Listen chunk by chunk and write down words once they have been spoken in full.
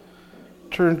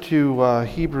turn to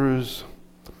Hebrews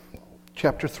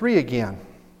chapter 3 again.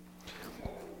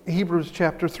 Hebrews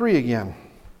chapter 3 again.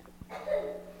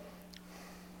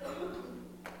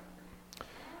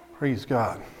 Praise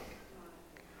God.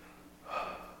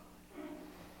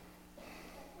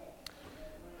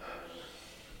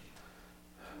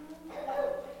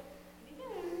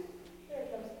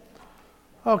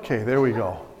 Okay, there we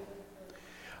go.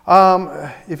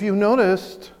 If you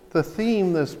noticed, the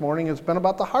theme this morning has been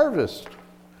about the harvest.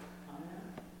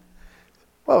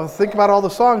 Well, think about all the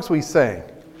songs we sang.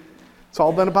 It's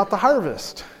all been about the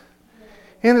harvest.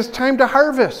 And it's time to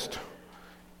harvest.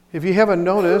 If you haven't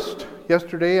noticed,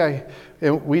 yesterday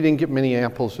we didn't get many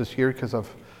apples this year because of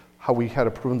how we had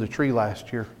to prune the tree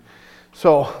last year.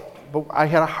 But I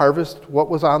had to harvest what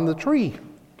was on the tree.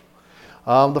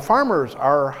 The farmers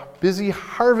are busy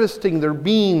harvesting their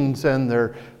beans and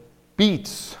their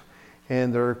beets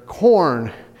and their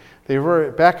corn.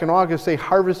 Back in August, they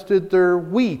harvested their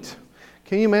wheat.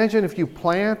 Can you imagine if you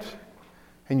plant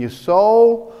and you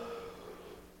sow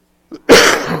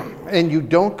and you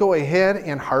don't go ahead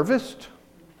and harvest?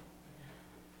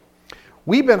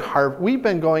 We've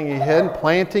been going ahead and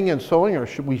planting and sowing, or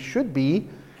we should be,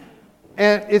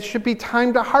 and it should be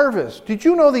time to harvest. Did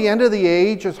you know the end of the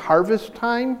age is harvest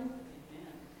time?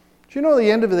 Did you know the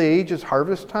end of the age is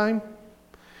harvest time?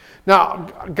 Now,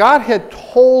 God had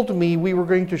told me we were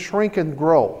going to shrink and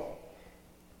grow.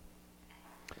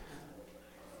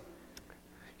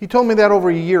 He told me that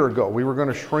over a year ago. We were going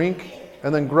to shrink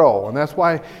and then grow. And that's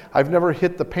why I've never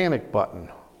hit the panic button.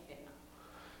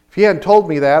 If he hadn't told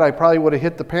me that, I probably would have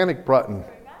hit the panic button.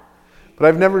 But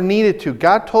I've never needed to.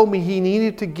 God told me He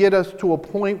needed to get us to a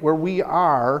point where we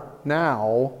are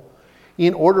now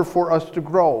in order for us to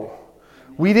grow.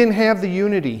 We didn't have the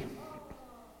unity.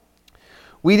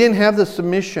 We didn't have the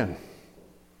submission.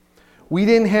 We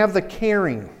didn't have the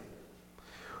caring.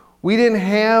 We didn't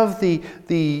have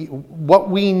the what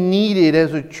we needed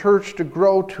as a church to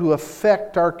grow to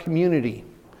affect our community.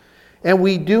 And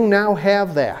we do now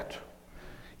have that,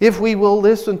 if we will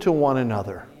listen to one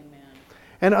another. Amen.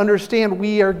 And understand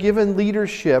we are given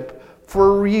leadership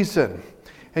for a reason.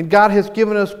 And God has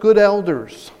given us good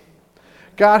elders.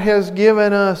 God has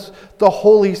given us the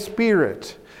Holy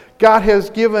Spirit. God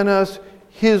has given us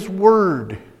His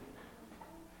Word.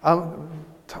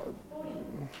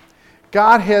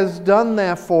 God has done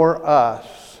that for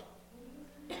us.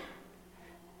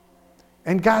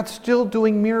 And God's still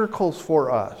doing miracles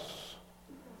for us.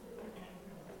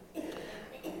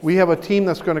 We have a team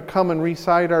that's going to come and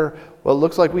reside it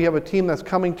looks like we have a team that's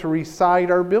coming to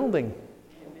reside our building.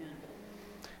 Amen.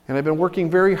 And I've been working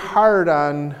very hard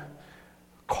on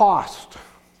cost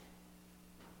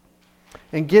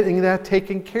and getting that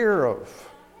taken care of.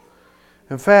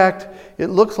 In fact, it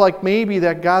looks like maybe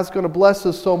that God's going to bless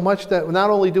us so much that not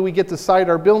only do we get to site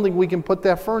our building, we can put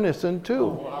that furnace in too.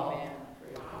 Wow.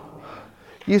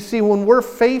 You see, when we're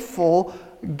faithful,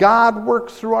 God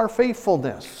works through our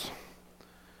faithfulness.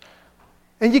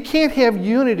 And you can't have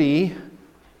unity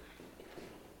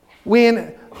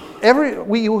when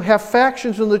you have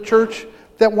factions in the church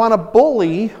that want to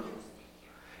bully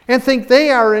and think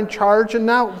they are in charge, and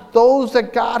now those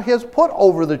that God has put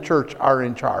over the church are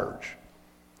in charge.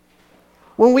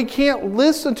 When we can't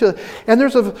listen to... And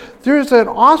there's an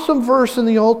awesome verse in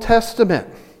the Old Testament.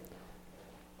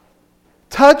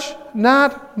 Touch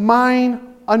not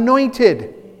mine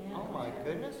anointed. Oh my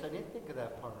goodness, I didn't think of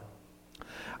that part.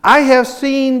 I have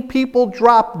seen people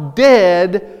drop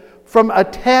dead from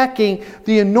attacking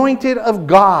the anointed of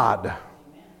God.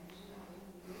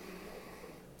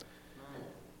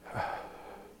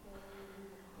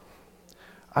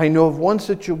 I know of one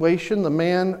situation, the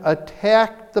man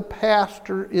attacked the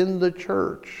pastor in the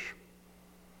church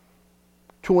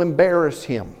to embarrass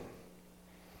him.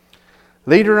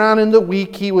 Later on in the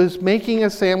week, he was making a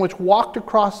sandwich, walked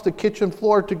across the kitchen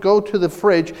floor to go to the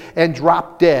fridge, and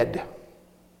dropped dead.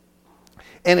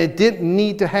 And it didn't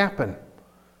need to happen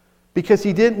because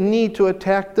he didn't need to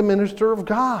attack the minister of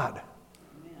God.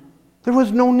 There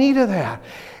was no need of that.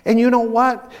 And you know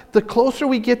what? The closer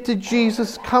we get to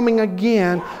Jesus coming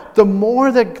again, the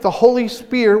more that the Holy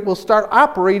Spirit will start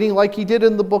operating like He did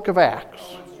in the book of Acts.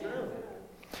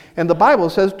 And the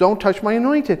Bible says, don't touch my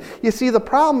anointed. You see, the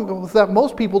problem that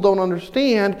most people don't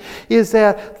understand is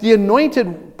that the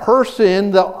anointed person,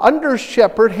 the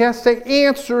under-shepherd, has to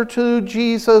answer to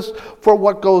Jesus for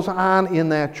what goes on in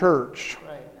that church.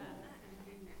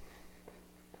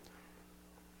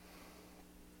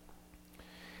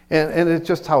 And it's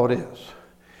just how it is.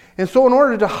 And so in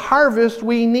order to harvest,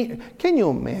 we need... Can you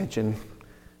imagine?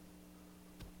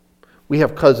 We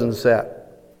have cousins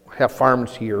that have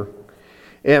farms here.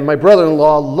 And my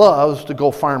brother-in-law loves to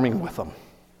go farming with him.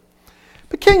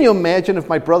 But can you imagine if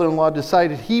my brother-in-law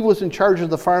decided he was in charge of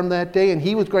the farm that day and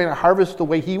he was going to harvest the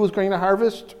way he was going to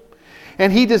harvest?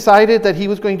 And he decided that he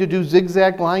was going to do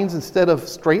zigzag lines instead of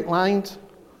straight lines?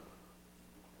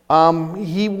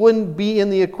 He wouldn't be in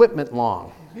the equipment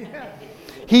long.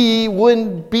 He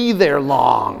wouldn't be there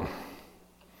long.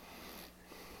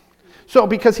 So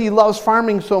because he loves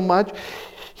farming so much,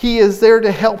 he is there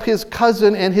to help his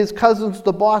cousin, and his cousin's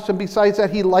the boss, and besides that,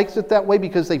 he likes it that way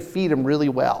because they feed him really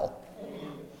well.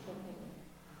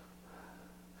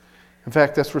 In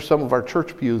fact, that's where some of our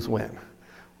church pews went,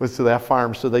 was to that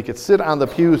farm, so they could sit on the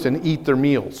pews and eat their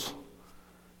meals.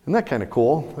 Isn't that kind of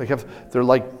cool? They're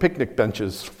like picnic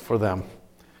benches for them.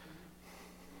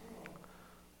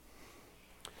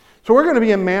 So we're going to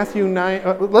be in Matthew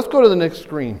 9. Let's go to the next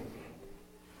screen.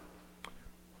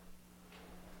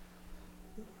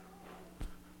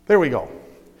 There we go.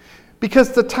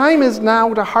 Because the time is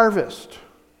now to harvest.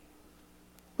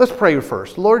 Let's pray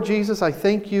first. Lord Jesus, I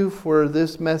thank you for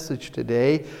this message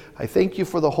today. I thank you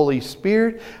for the Holy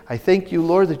Spirit. I thank you,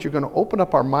 Lord, that you're going to open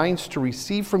up our minds to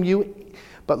receive from you.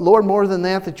 But Lord, more than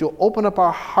that you'll open up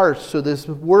our hearts so this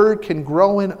word can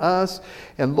grow in us.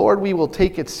 And Lord, we will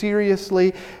take it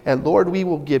seriously. And Lord, we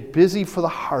will get busy for the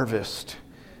harvest.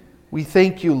 We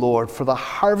thank you, Lord, for the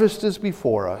harvest is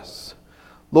before us.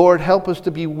 Lord, help us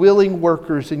to be willing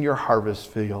workers in your harvest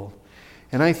field.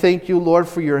 And I thank you, Lord,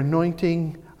 for your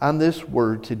anointing on this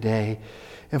word today.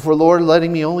 And for, Lord,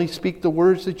 letting me only speak the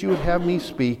words that you would have me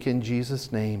speak in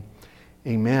Jesus' name.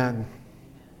 Amen.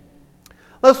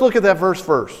 Let's look at that verse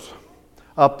first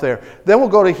up there. Then we'll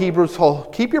go to Hebrews.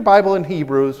 Keep your Bible in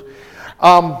Hebrews.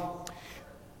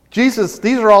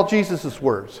 These are all Jesus'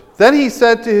 words. Then he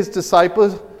said to his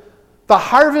disciples, the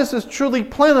harvest is truly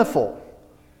plentiful,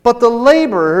 but the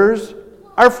laborers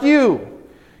are few.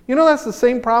 You know, that's the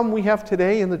same problem we have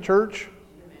today in the church.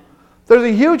 There's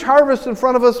a huge harvest in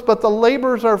front of us, but the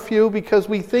laborers are few because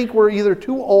we think we're either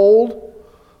too old,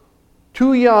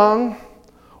 too young,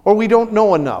 or we don't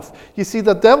know enough. You see,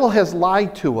 the devil has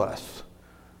lied to us.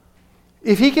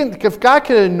 If God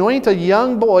can anoint a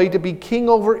young boy to be king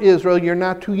over Israel, you're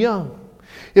not too young.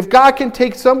 If God can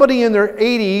take somebody in their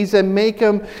 80s and make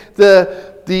him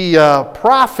the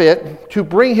prophet to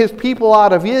bring his people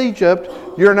out of Egypt,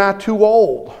 you're not too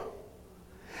old.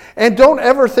 And don't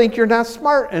ever think you're not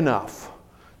smart enough.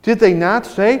 Did they not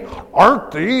say,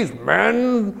 aren't these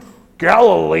men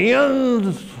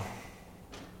Galileans?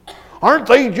 Aren't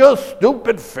they just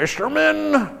stupid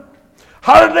fishermen?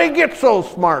 How did they get so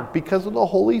smart? Because of the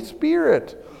Holy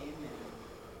Spirit.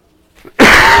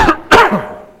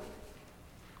 The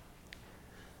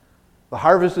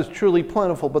harvest is truly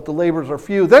plentiful, but the laborers are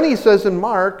few. Then he says in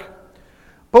Mark,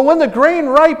 but when the grain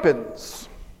ripens,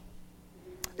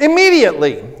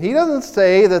 immediately. He doesn't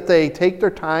say that they take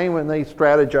their time and they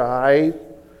strategize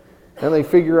and they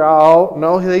figure out.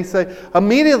 No, they say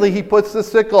immediately he puts in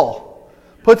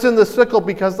the sickle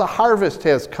because the harvest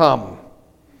has come.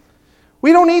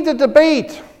 We don't need to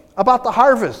debate about the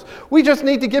harvest. We just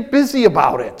need to get busy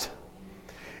about it.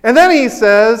 And then he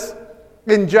says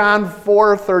in John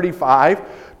 4:35,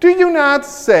 do you not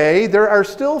say there are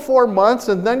still 4 months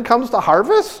and then comes the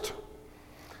harvest?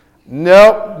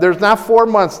 No, there's not 4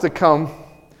 months to come.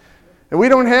 And we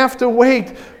don't have to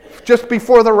wait just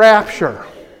before the rapture.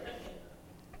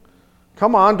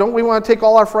 Come on, don't we want to take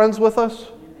all our friends with us?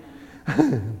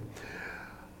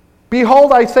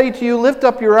 Behold, I say to you, lift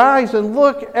up your eyes and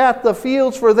look at the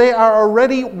fields, for they are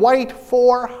already white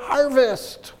for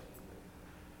harvest.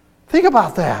 Think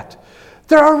about that.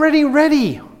 They're already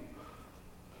ready.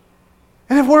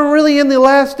 And if we're really in the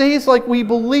last days like we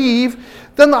believe,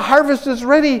 then the harvest is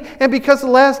ready. And because the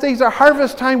last days are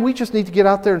harvest time, we just need to get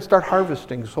out there and start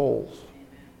harvesting souls.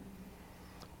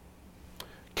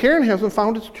 Karen hasn't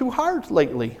found it's too hard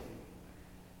lately.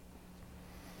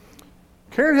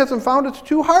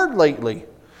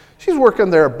 She's working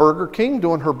there at Burger King,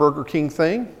 doing her Burger King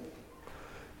thing.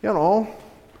 You know.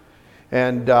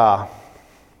 And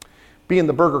being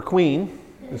the Burger Queen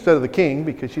instead of the king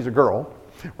because she's a girl.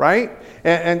 Right?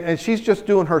 And she's just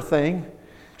doing her thing.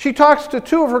 She talks to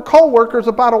 2 of her co-workers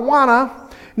about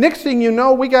Awana. Next thing you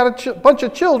know, we got a bunch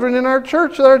of children in our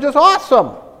church that are just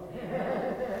awesome.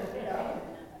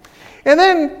 And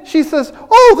then she says,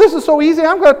 oh, this is so easy.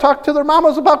 I'm going to talk to their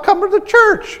mamas about coming to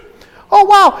church. Oh,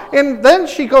 wow. And then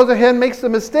she goes ahead and makes the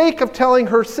mistake of telling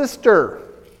her sister.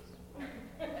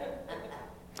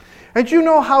 And you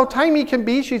know how Timey can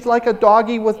be? She's like a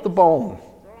doggy with the bone.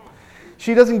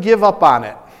 She doesn't give up on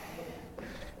it.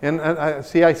 And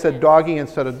I said doggy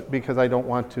instead of, because I don't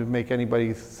want to make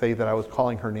anybody say that I was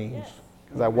calling her names,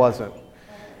 because I wasn't.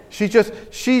 She just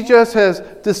has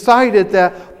decided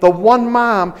that the one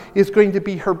mom is going to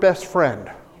be her best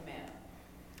friend. Amen.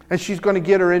 And she's going to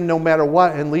get her in no matter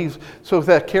what and leave so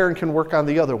that Karen can work on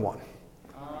the other one.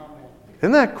 Amen.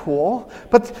 Isn't that cool?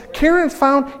 But Karen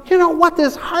found, you know what,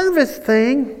 this harvest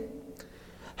thing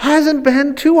hasn't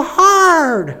been too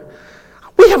hard.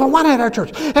 We have Awana at our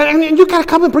church, and you got to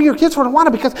come and bring your kids for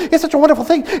Awana because it's such a wonderful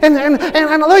thing. And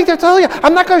let me tell you,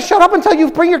 I'm not going to shut up until you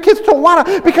bring your kids to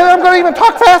Awana because I'm going to even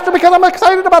talk faster because I'm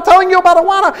excited about telling you about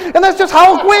Awana, and that's just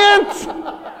how it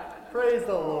went. Praise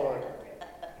the Lord.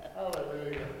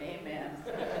 Hallelujah. Amen.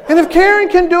 And if Karen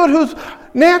can do it, who's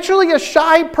naturally a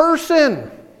shy person,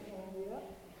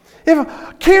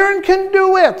 if Karen can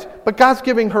do it, but God's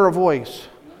giving her a voice.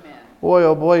 Boy,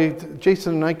 oh boy,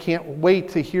 Jason and I can't wait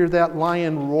to hear that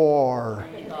lion roar.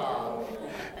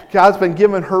 God's been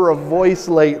giving her a voice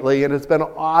lately, and it's been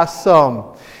awesome.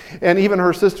 And even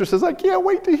her sister says, I can't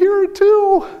wait to hear it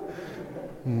too.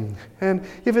 And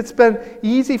if it's been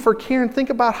easy for Karen,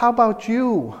 think about how about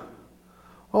you?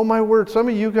 Oh my word, some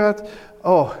of you got,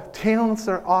 talents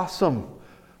are awesome.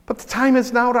 But the time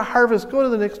is now to harvest. Go to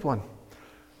the next one.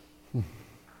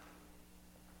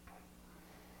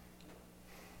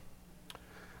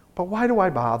 But why do I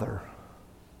bother?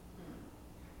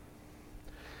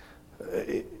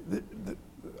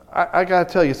 I got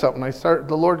to tell you something.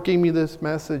 The Lord gave me this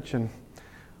message, and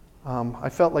I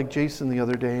felt like Jason the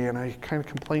other day, and I kind of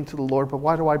complained to the Lord, but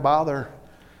why do I bother?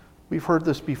 We've heard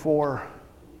this before.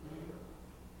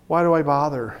 Why do I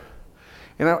bother?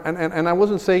 And I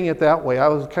wasn't saying it that way. I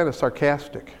was kind of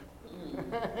sarcastic.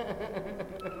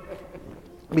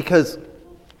 Because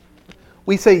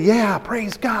we say, yeah,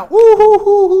 praise God. Woo, hoo,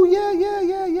 hoo, hoo,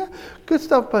 yeah. Good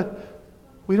stuff, but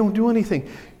we don't do anything.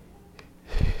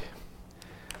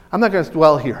 I'm not going to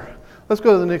dwell here. Let's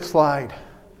go to the next slide.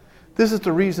 This is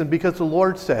the reason, because the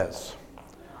Lord says.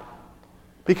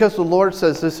 Because the Lord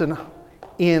says this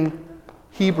in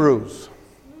Hebrews.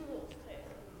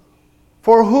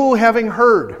 For who, having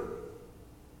heard,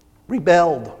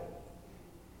 rebelled?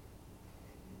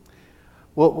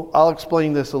 Well, I'll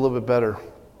explain this a little bit better.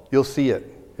 You'll see it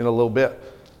in a little bit.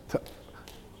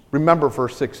 Remember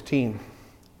verse 16.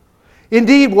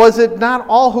 Indeed, was it not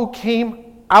all who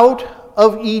came out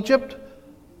of Egypt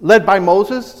led by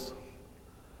Moses?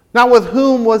 Now with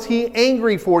whom was he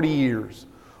angry 40 years?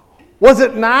 Was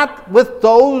it not with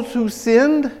those who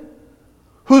sinned,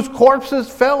 whose corpses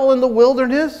fell in the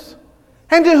wilderness?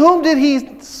 And to whom did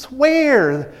he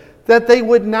swear that they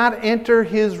would not enter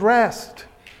his rest?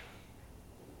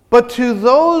 But to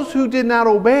those who did not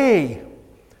obey.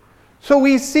 So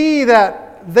we see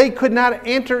that they could not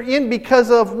enter in because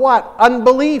of what?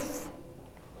 Unbelief.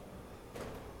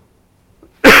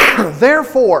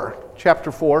 Therefore,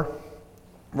 chapter 4,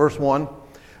 verse 1.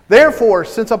 Therefore,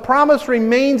 since a promise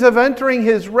remains of entering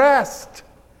his rest,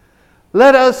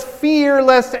 let us fear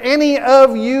lest any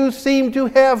of you seem to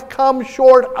have come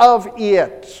short of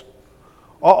it.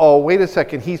 Wait a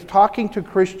second. He's talking to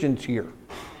Christians here.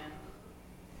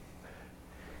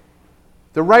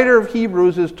 The writer of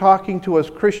Hebrews is talking to us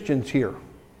Christians here.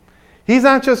 He's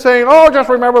not just saying, just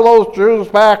remember those Jews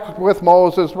back with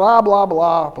Moses, blah, blah,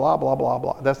 blah, blah, blah, blah,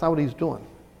 blah. That's not what he's doing.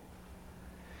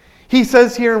 He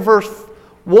says here in verse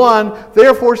 1,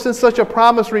 therefore, since such a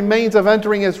promise remains of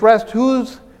entering his rest,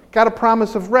 who's got a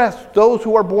promise of rest? Those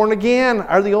who are born again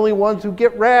are the only ones who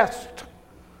get rest.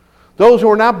 Those who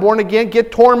are not born again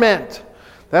get torment.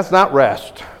 That's not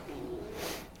rest.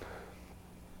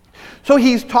 So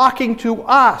he's talking to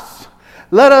us.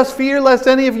 Let us fear lest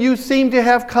any of you seem to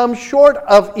have come short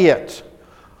of it.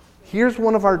 Here's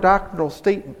one of our doctrinal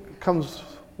statements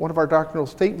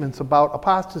about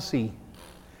apostasy.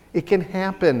 It can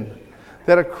happen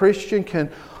that a Christian can,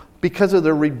 because of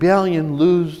their rebellion,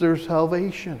 lose their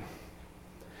salvation.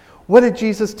 What did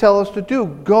Jesus tell us to do?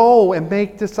 Go and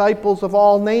make disciples of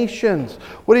all nations.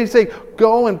 What did he say?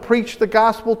 Go and preach the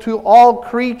gospel to all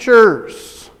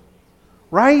creatures.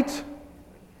 Right?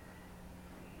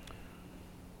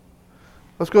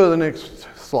 Let's go to the next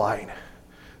slide,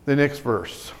 the next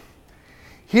verse.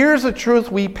 Here's a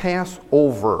truth we pass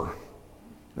over.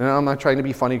 And I'm not trying to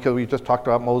be funny because we just talked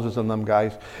about Moses and them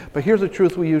guys. But here's a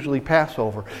truth we usually pass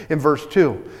over in verse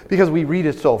 2 because we read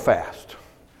it so fast.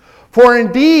 For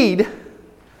indeed,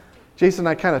 Jason and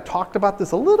I kind of talked about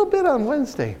this a little bit on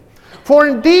Wednesday. For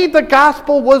indeed the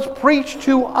gospel was preached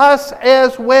to us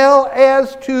as well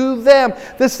as to them.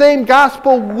 The same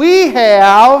gospel we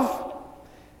have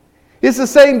is the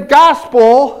same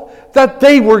gospel that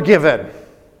they were given.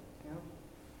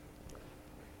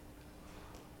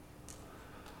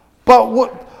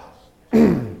 But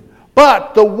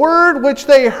the word which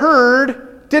they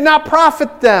heard did not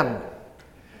profit them,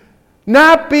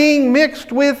 not being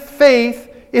mixed with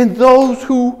faith in those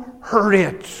who heard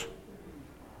it.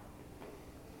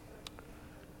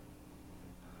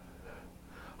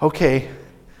 Okay,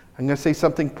 I'm going to say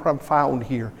something profound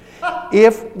here.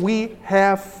 If we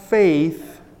have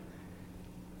faith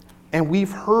and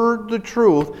we've heard the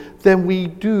truth, then we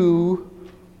do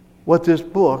what this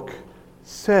book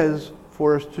says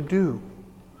for us to do.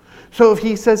 So if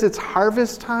he says it's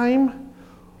harvest time,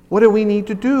 what do we need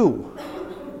to do?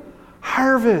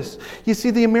 Harvest. You see,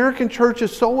 the American church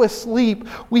is so asleep,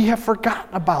 we have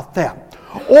forgotten about that.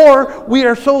 Or we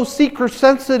are so seeker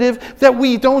sensitive that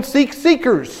we don't seek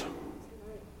seekers.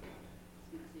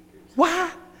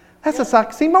 What? That's a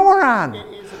oxymoron.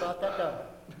 It is about that done.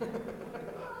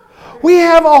 We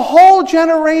have a whole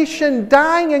generation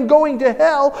dying and going to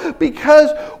hell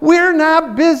because we're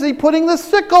not busy putting the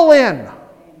sickle in.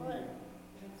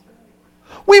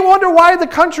 We wonder why the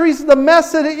country's the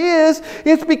mess it is.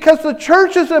 It's because the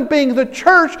church isn't being the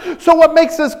church. So what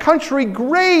makes this country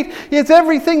great is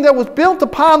everything that was built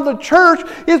upon the church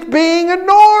is being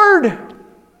ignored.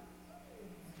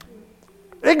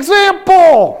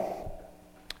 Example.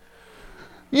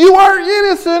 You are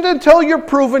innocent until you're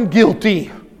proven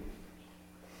guilty.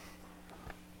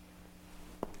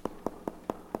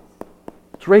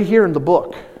 It's right here in the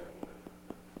book.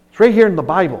 It's right here in the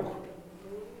Bible.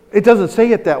 It doesn't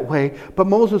say it that way, but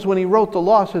Moses, when he wrote the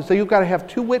law, says that you've got to have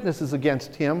two witnesses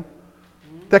against him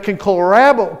that can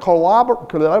corroborate.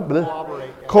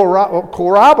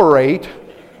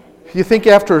 You think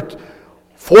after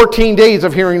 14 days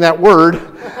of hearing that word,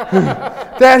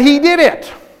 that he did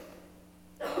it.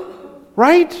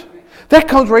 Right? That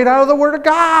comes right out of the Word of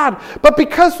God. But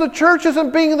because the church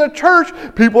isn't being the church,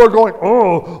 people are going,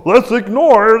 oh, let's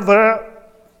ignore that.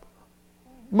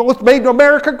 What's made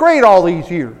America great all these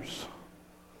years.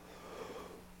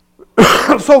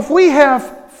 So if we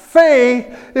have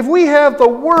faith, if we have the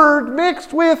Word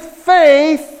mixed with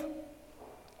faith,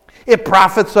 it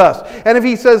profits us. And if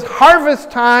he says harvest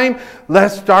time,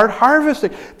 let's start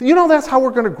harvesting. You know that's how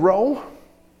we're going to grow?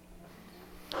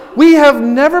 We have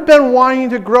never been wanting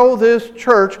to grow this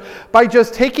church by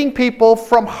just taking people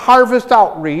from Harvest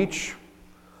Outreach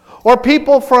or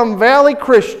people from Valley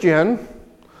Christian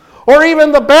or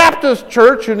even the Baptist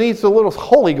church who needs a little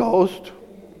Holy Ghost.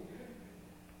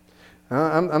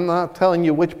 I'm not telling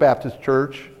you which Baptist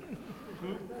church.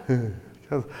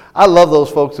 I love those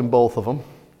folks in both of them.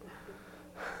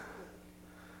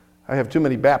 I have too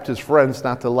many Baptist friends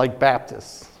not to like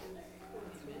Baptists.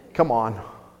 Come on.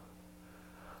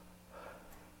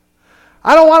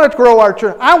 I don't want to grow our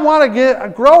church. I want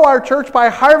to grow our church by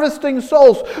harvesting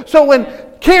souls. So when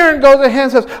Karen goes ahead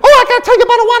and says, oh, I got to tell you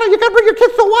about Awana. You got to bring your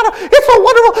kids to Awana. It's so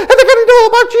wonderful. And they're going to know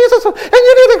about Jesus. And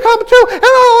you need to come too.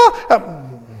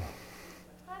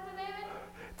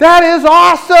 That is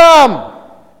awesome.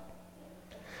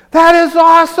 That is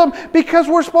awesome because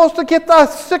we're supposed to get the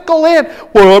sickle in.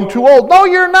 Well, I'm too old. No,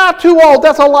 you're not too old.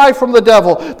 That's a lie from the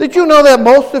devil. Did you know that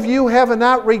most of you have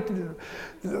not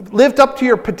lived up to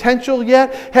your potential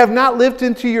yet, have not lived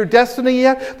into your destiny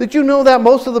yet? Did you know that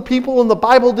most of the people in the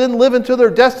Bible didn't live into their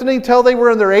destiny until they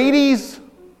were in their 80s?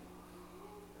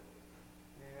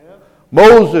 Yeah.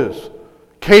 Moses,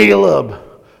 Caleb,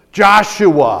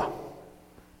 Joshua,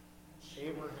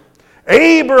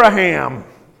 Abraham.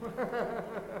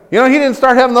 You know, he didn't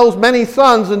start having those many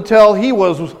sons until he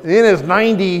was in his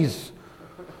 90s.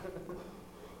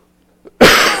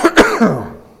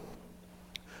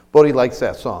 Bodie likes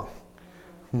that song.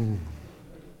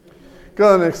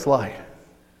 Go to the next slide.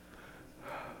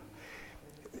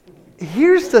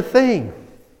 Here's the thing.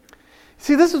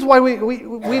 See, this is why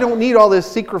we don't need all this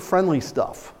seeker-friendly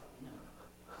stuff.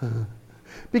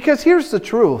 Because here's the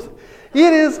truth.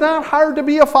 It is not hard to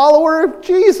be a follower of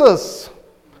Jesus.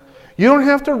 You don't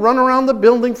have to run around the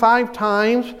building 5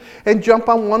 times and jump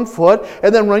on one foot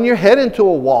and then run your head into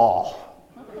a wall.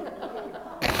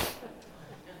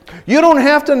 You don't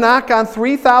have to knock on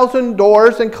 3,000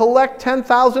 doors and collect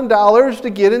 $10,000 to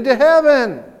get into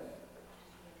heaven.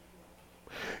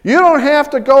 You don't have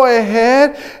to go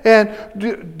ahead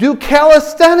and do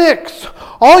calisthenics.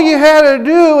 All you had to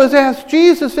do is ask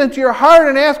Jesus into your heart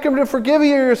and ask Him to forgive you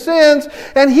your sins,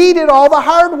 and He did all the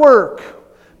hard work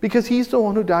because He's the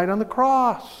one who died on the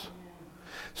cross.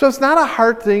 So it's not a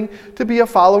hard thing to be a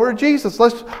follower of Jesus.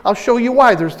 I'll show you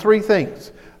why. There's 3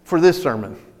 things for this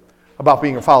sermon about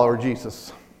being a follower of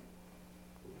Jesus.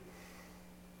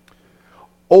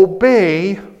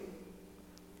 Obey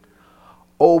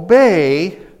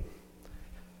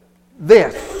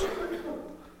this.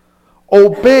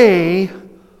 Obey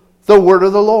the word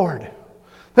of the Lord.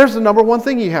 There's the number one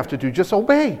thing you have to do. Just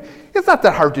obey. It's not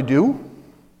that hard to do.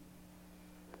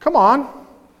 Come on.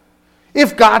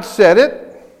 If God said it,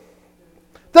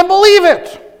 then believe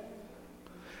it.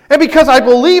 And because I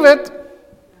believe it,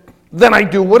 then I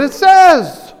do what it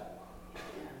says.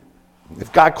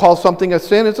 If God calls something a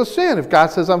sin, it's a sin. If God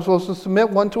says I'm supposed to submit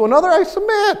one to another, I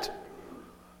submit.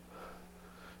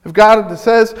 If God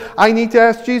says I need to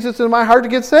ask Jesus into my heart to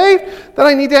get saved, then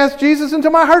I need to ask Jesus into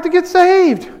my heart to get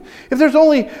saved. If there's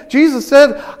only, Jesus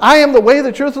said, I am the way,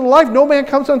 the truth, and the life. No man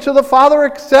comes unto the Father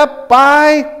except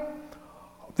by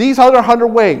these other 100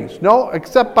 ways. No,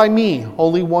 except by me.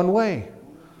 Only one way.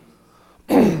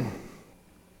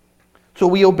 So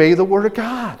we obey the Word of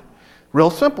God. Real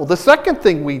simple. The second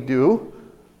thing we do,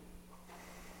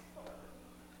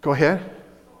 go ahead.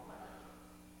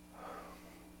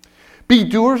 Be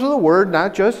doers of the Word,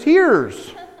 not just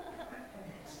hearers.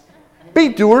 Be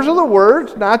doers of the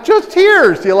Word, not just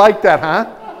hearers. You like that,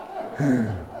 huh?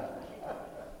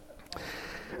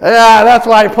 Yeah, that's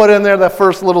why I put in there that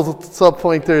first little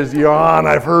subpoint there is yawn.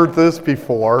 I've heard this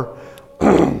before.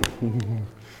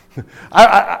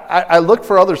 I looked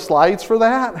for other slides for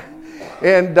that,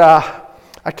 and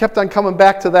I kept on coming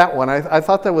back to that one. I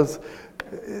thought it was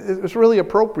really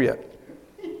appropriate.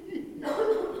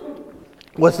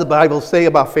 What's the Bible say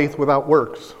about faith without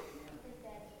works?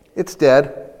 It's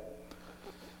dead.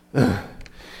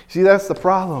 See, that's the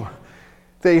problem.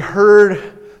 They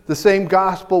heard the same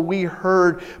gospel we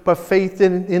heard, but faith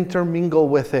didn't intermingle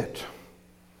with it.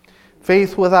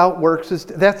 Faith without works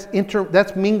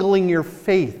that's mingling your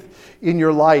faith in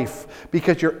your life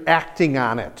because you're acting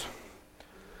on it.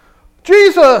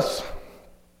 Jesus,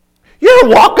 you're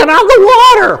walking on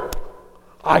the water.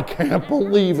 I can't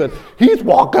believe it. He's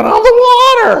walking on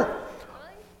the water.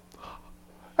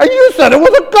 And you said it was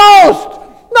a ghost.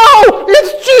 No,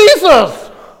 it's Jesus.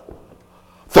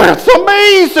 That's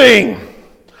amazing.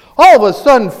 All of a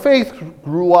sudden, faith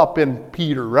grew up in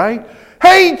Peter, right?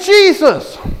 Hey,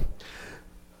 Jesus,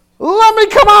 let me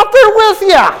come out there with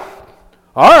you.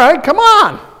 All right, come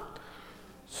on.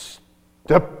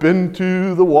 Step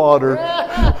into the water.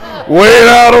 Wade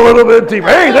out a little bit deeper.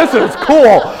 Hey, this is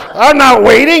cool. I'm not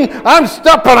waiting. I'm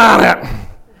stepping on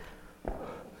it.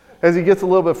 As he gets a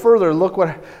little bit further, look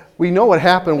what we know what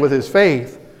happened with his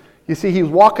faith. You see, he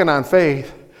was walking on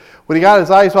faith. When he got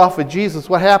his eyes off of Jesus,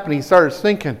 what happened? He started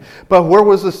sinking. But where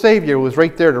was the Savior? It was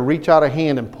right there to reach out a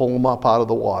hand and pull him up out of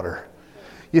the water.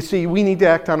 You see, we need to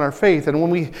act on our faith.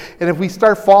 And if we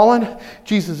start falling,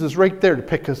 Jesus is right there to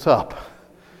pick us up.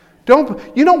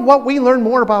 You know what we learn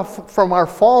more about from our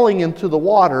falling into the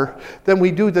water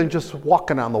than just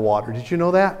walking on the water. Did you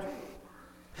know that?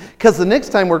 Because the next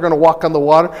time we're going to walk on the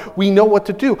water, we know what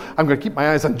to do. I'm going to keep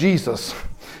my eyes on Jesus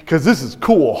because this is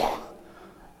cool.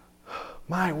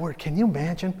 My word, can you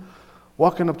imagine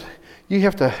walking up? You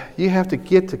have to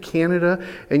get to Canada,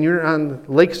 and you're on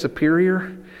Lake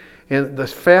Superior, and the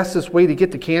fastest way to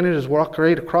get to Canada is walk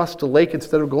right across the lake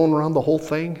instead of going around the whole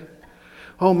thing.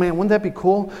 Oh man, wouldn't that be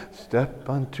cool? Step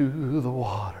onto the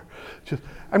water.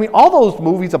 All those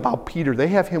movies about Peter, they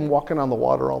have him walking on the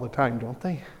water all the time, don't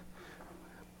they?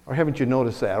 Or haven't you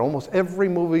noticed that? Almost every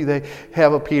movie they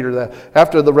have a Peter that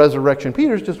after the resurrection,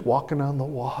 Peter's just walking on the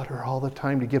water all the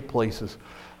time to get places.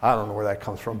 I don't know where that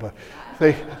comes from, but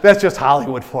that's just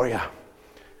Hollywood for you.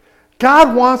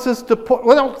 God wants us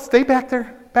to stay back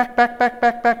there.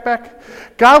 Back.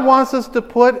 God wants us to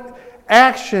put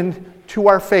action to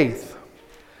our faith.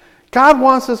 God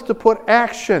wants us to put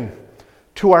action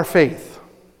to our faith.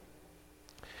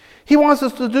 He wants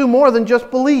us to do more than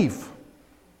just believe.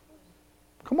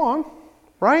 Come on,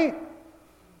 right?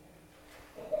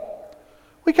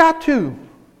 We got to.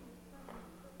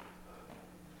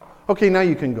 Okay, now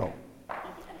you can go.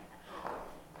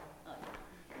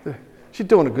 She's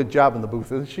doing a good job in the booth,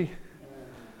 isn't she?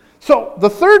 So the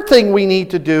third thing we need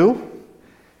to do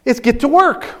is get to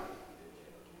work.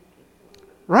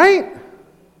 Right?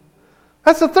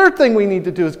 That's the third thing we need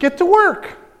to do is get to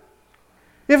work.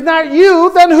 If not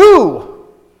you, then who?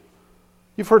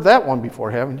 You've heard that one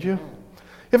before, haven't you?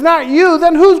 If not you,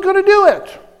 then who's going to do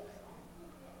it?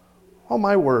 Oh,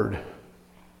 my word.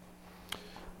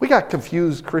 We got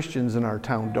confused Christians in our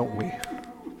town, don't we?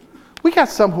 We got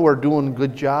some who are doing a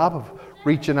good job of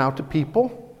reaching out to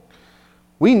people.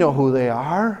 We know who they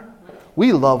are.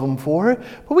 We love them for it.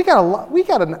 But we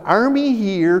got an army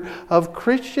here of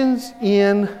Christians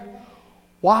in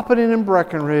Wahpeton and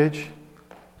Breckenridge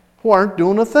who aren't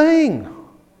doing a thing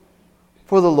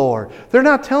for the Lord. They're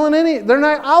not they're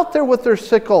not out there with their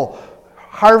sickle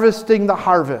harvesting the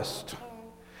harvest.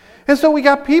 And so we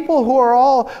got people who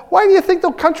are why do you think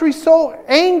the country's so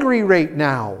angry right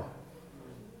now?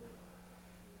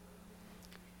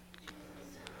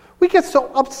 We get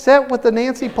so upset with the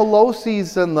Nancy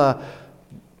Pelosi's and the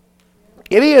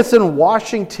idiots in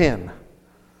Washington.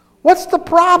 What's the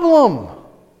problem?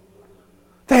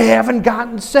 They haven't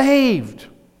gotten saved.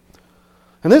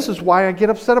 And this is why I get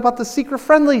upset about the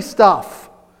seeker-friendly stuff.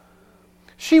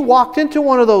 She walked into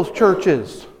one of those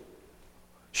churches.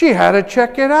 She had to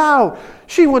check it out.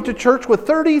 She went to church with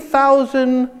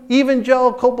 30,000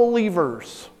 evangelical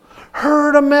believers,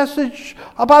 heard a message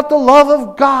about the love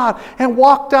of God, and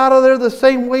walked out of there the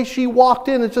same way she walked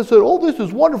in and just said, oh, this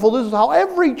is wonderful. This is how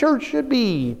every church should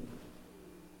be.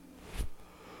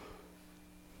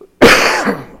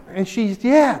 And she's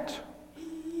yet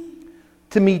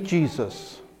to meet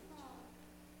Jesus.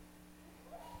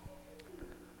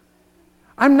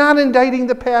 I'm not indicting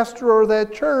the pastor or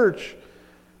that church.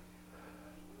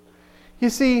 You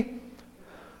see,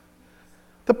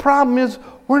 the problem is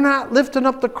we're not lifting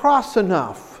up the cross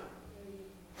enough.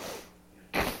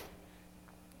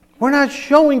 We're not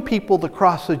showing people the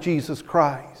cross of Jesus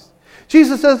Christ.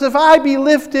 Jesus says, if I be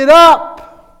lifted up,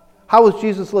 how was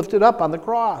Jesus lifted up on the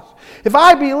cross? If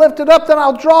I be lifted up, then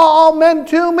I'll draw all men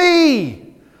to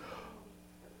me.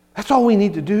 That's all we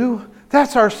need to do.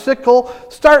 That's our sickle.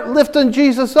 Start lifting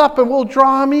Jesus up and we'll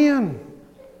draw him in.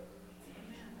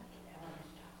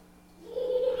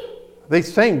 They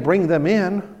sang, bring them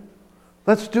in.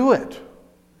 Let's do it.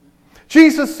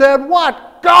 Jesus said,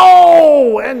 what?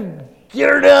 Go and get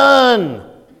her done.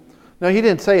 Now, he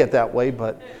didn't say it that way,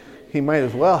 but he might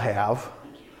as well have.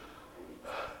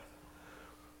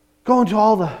 Go to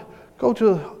all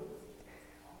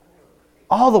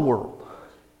the world.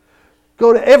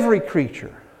 Go to every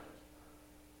creature.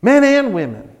 Men and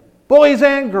women. Boys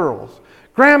and girls.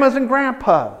 Grandmas and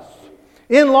grandpas.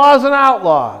 In-laws and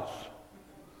outlaws.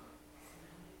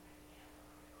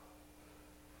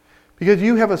 Because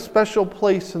you have a special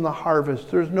place in the harvest.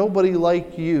 There's nobody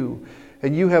like you.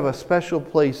 And you have a special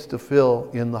place to fill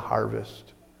in the harvest.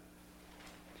 Do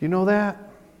you know that?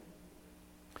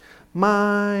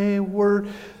 My word.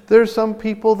 There's some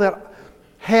people that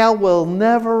hell will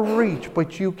never reach,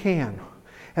 but you can.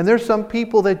 And there's some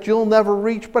people that you'll never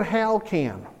reach, but hell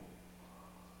can.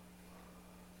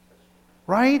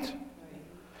 Right?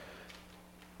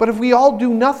 But if we all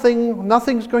do nothing,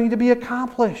 nothing's going to be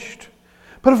accomplished.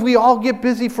 But if we all get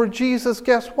busy for Jesus,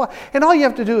 guess what? And all you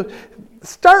have to do is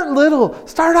start little.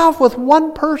 Start off with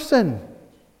one person.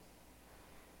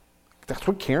 That's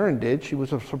what Karen did. She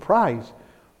was a surprise.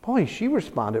 Boy, she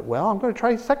responded well. I'm going to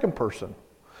try a second person.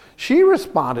 She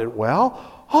responded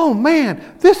well. Oh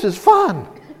man, this is fun.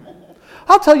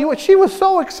 I'll tell you what, she was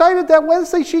so excited that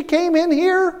Wednesday she came in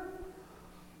here.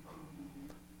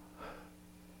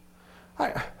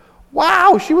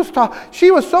 Wow, she was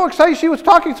so excited, she was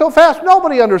talking so fast,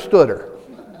 nobody understood her.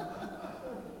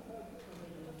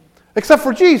 Except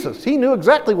for Jesus. He knew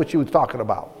exactly what she was talking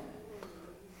about.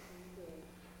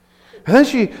 And then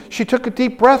she took a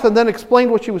deep breath and then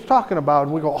explained what she was talking about.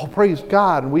 And we go, oh, praise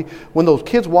God. And when those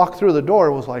kids walked through the door,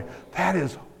 it was like, that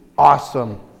is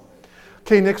awesome.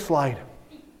 Okay, next slide.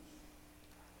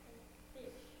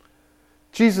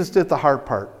 Jesus did the hard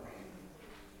part.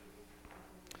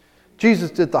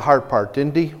 Jesus did the hard part,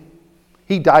 didn't he?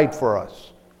 He died for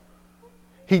us.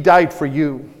 He died for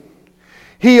you.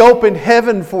 He opened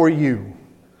heaven for you.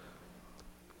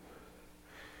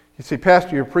 You say,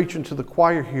 Pastor, you're preaching to the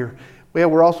choir here. Well,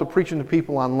 we're also preaching to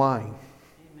people online.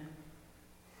 Amen.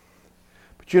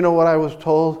 But you know what I was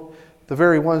told? The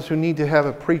very ones who need to have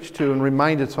it preached to and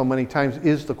reminded so many times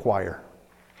is the choir.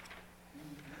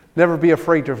 Never be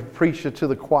afraid to preach it to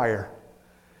the choir.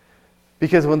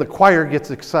 Because when the choir gets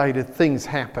excited, things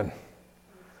happen.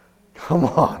 Come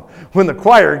on. When the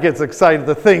choir gets excited,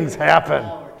 the things happen.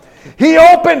 He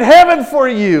opened heaven for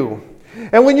you.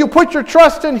 And when you put your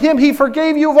trust in Him, He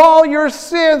forgave you of all your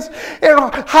sins.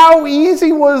 And how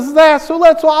easy was that? So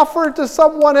let's offer it to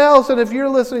someone else. And if you're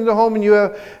listening to home and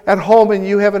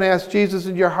you haven't asked Jesus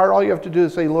in your heart, all you have to do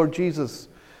is say, Lord Jesus,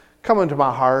 come into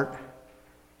my heart.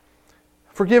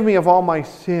 Forgive me of all my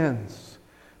sins.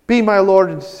 Be my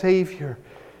Lord and Savior.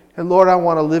 And Lord, I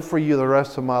want to live for you the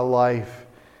rest of my life.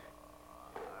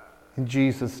 In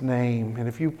Jesus' name. And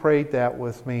if you prayed that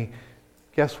with me,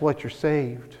 guess what? You're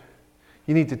saved.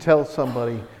 You need to tell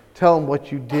somebody. Tell them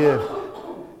what you did.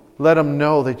 Let them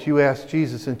know that you asked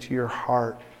Jesus into your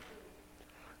heart.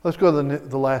 Let's go to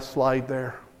the last slide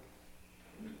there.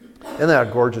 Isn't that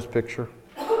a gorgeous picture?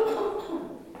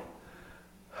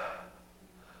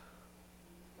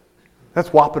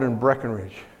 That's Wapping and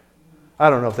Breckenridge. I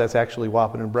don't know if that's actually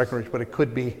Wapping and Breckenridge, but it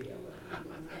could be.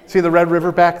 See the Red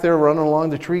River back there running along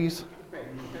the trees?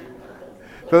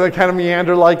 Does it kind of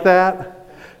meander like that?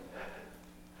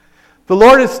 The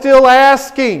Lord is still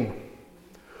asking,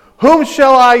 whom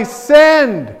shall I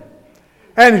send?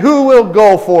 And who will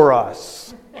go for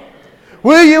us?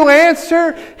 Will you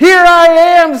answer, here I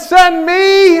am, send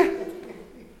me?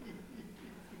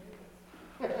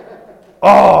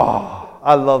 Oh,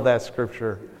 I love that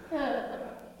scripture.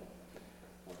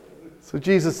 So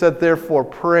Jesus said, therefore,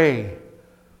 pray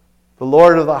the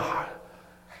Lord of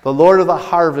the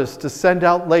harvest to send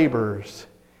out laborers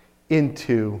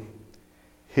into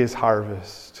his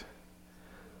harvest.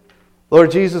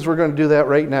 Lord Jesus, we're going to do that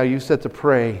right now. You said to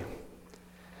pray.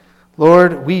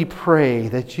 Lord, we pray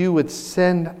that you would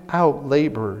send out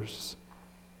laborers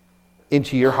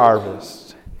into your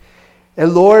harvest.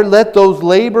 And Lord, let those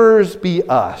laborers be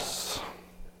us.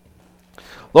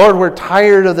 Lord, we're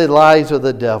tired of the lies of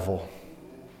the devil.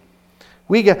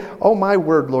 Oh my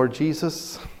word, Lord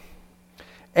Jesus.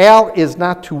 Al is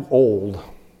not too old.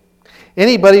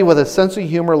 Anybody with a sense of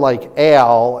humor like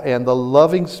Al and the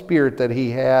loving spirit that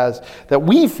he has, that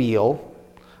we feel,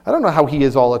 I don't know how he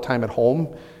is all the time at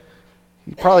home.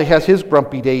 He probably has his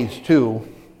grumpy days too.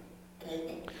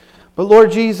 But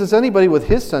Lord Jesus, anybody with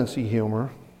his sense of humor,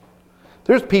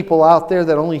 there's people out there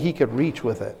that only he could reach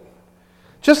with it.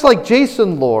 Just like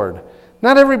Jason, Lord.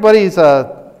 Not everybody's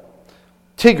a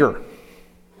Tigger.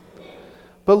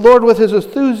 But Lord, with his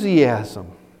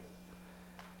enthusiasm,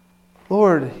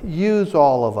 Lord, use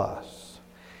all of us.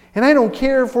 And I don't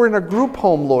care if we're in a group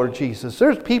home, Lord Jesus.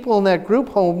 There's people in that group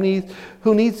home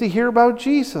who needs to hear about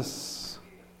Jesus.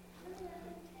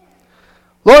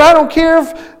 Lord, I don't care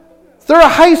if they're a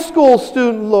high school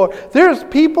student, Lord. There's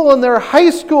people in their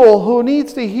high school who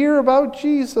needs to hear about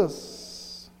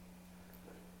Jesus.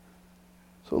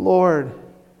 So, Lord,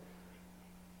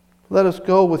 let us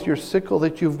go with your sickle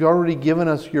that you've already given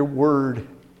us your word.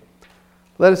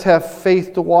 Let us have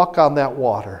faith to walk on that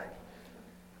water.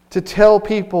 To tell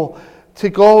people to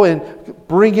go and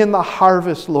bring in the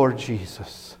harvest, Lord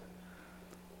Jesus.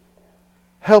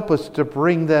 Help us to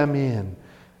bring them in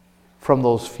from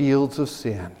those fields of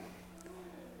sin.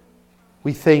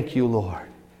 We thank you, Lord,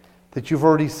 that you've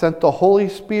already sent the Holy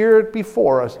Spirit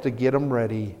before us to get them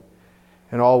ready.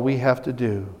 And all we have to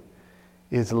do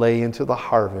is lay into the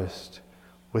harvest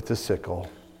with the sickle.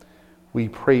 We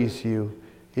praise you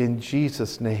in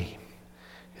Jesus' name.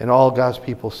 And all God's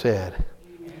people said,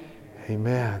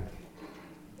 amen.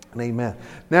 And amen.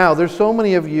 Now, there's so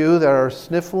many of you that are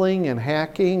sniffling and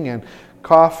hacking and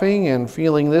coughing and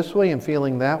feeling this way and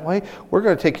feeling that way. We're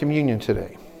going to take communion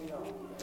today.